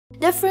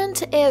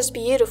Different is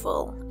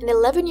beautiful. An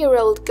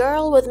 11-year-old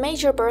girl with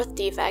major birth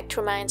defect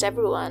reminds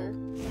everyone.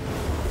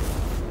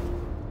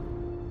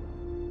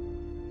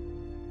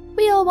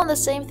 We all want the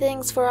same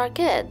things for our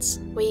kids.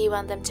 We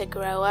want them to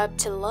grow up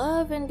to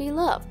love and be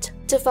loved,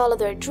 to follow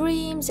their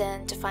dreams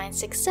and to find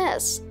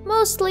success.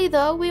 Mostly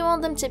though, we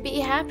want them to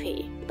be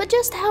happy. But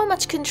just how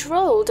much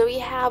control do we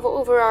have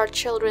over our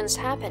children's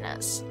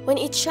happiness? When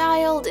a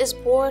child is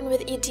born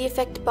with a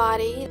defect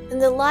body, then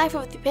the life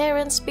of the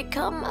parents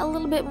become a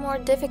little bit more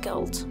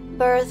difficult.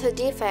 Birth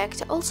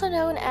defect, also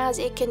known as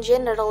a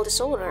congenital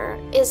disorder,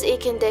 is a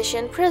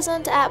condition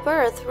present at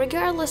birth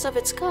regardless of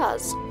its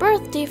cause.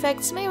 Birth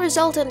defects may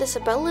result in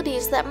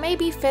disabilities that may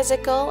be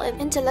physical,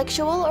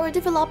 intellectual, or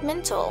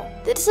developmental.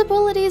 The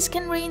disabilities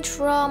can range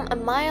from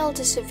mild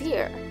to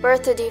severe.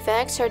 Birth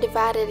defects are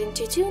divided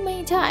into two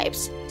main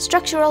types: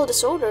 structural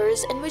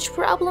disorders, in which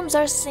problems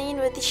are seen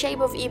with the shape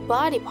of a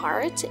body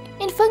part,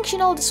 and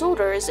functional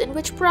disorders, in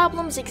which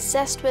problems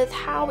exist with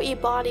how a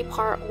body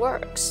part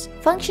works.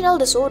 Functional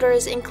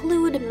disorders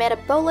include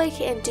metabolic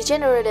and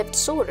degenerative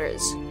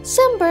disorders.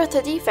 Some birth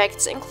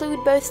defects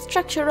include both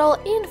structural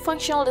and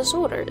functional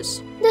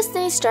disorders.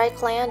 Destiny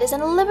Strickland is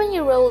an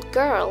 11-year-old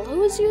girl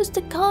who is used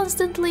to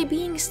constantly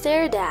being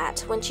stared at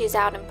when she's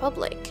out in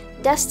public.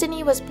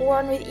 Destiny was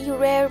born with a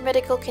rare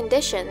medical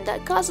condition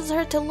that causes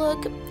her to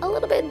look a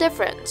little bit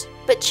different,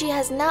 but she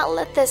has not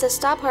let this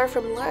stop her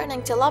from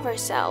learning to love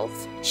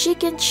herself. She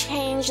can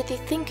change the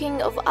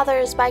thinking of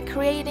others by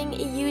creating a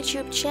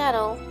YouTube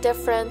channel.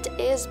 Different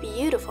is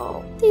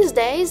beautiful. These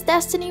days,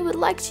 Destiny would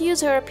like to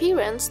use her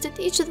appearance to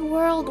teach the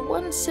world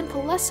one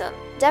simple lesson.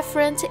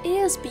 Different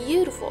is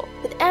beautiful.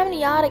 With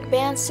amniotic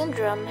band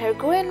syndrome, her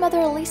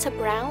grandmother Lisa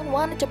Brown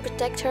wanted to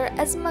protect her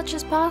as much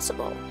as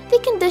possible. The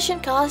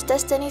condition caused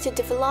Destiny to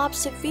develop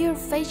severe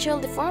facial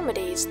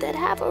deformities that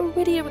have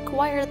already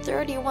required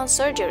 31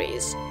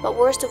 surgeries. But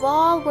worst of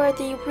all were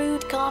the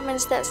rude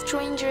comments that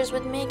strangers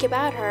would make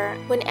about her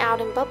when out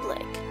in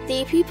public.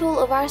 The people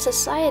of our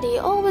society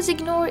always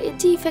ignore a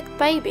defect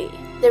baby.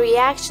 The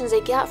reactions I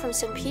got from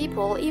some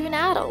people, even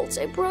adults,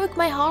 it broke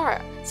my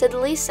heart, said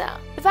Lisa.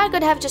 If I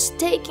could have just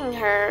taken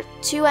her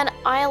to an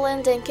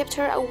island and kept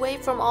her away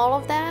from all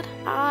of that,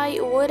 I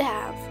would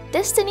have.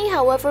 Destiny,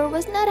 however,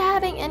 was not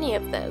having any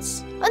of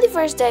this. On the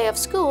first day of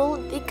school,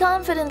 the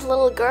confident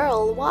little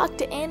girl walked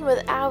in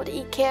without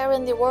a care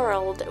in the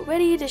world,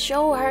 ready to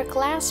show her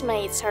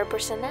classmates her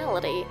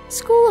personality.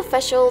 School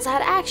officials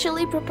had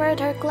actually prepared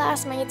her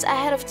classmates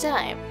ahead of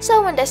time,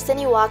 so when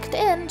Destiny walked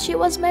in, she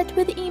was met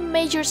with a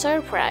major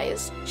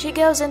surprise. She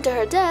goes into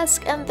her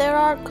desk and there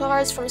are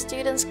cards from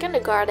students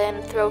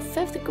kindergarten through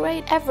 5th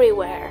grade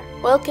everywhere,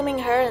 welcoming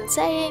her and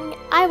saying,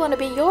 "I want to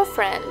be your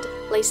friend,"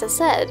 Lisa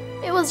said.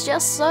 It was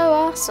just so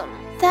awesome.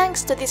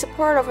 Thanks to the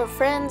support of her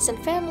friends and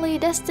family,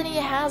 Destiny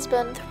has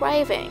been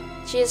thriving.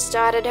 She has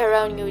started her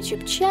own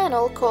YouTube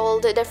channel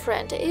called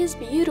Different is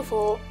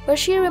Beautiful, where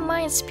she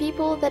reminds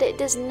people that it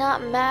does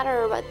not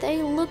matter what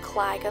they look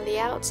like on the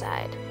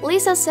outside.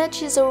 Lisa said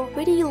she's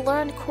already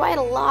learned quite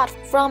a lot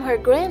from her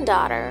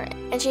granddaughter,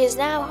 and she is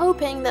now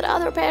hoping that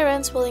other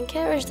parents will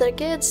encourage their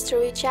kids to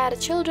reach out to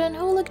children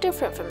who look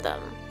different from them.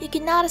 You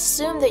cannot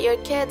assume that your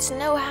kids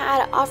know how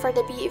to offer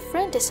to be a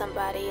friend to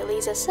somebody,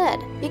 Lisa said.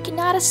 You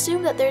cannot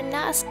assume that they're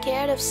not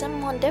scared of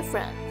someone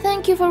different.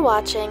 Thank you for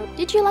watching.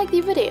 Did you like the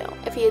video?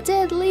 If you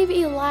did, leave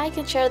a like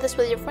and share this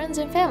with your friends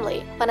and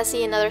family. Wanna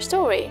see another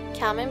story?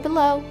 Comment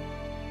below.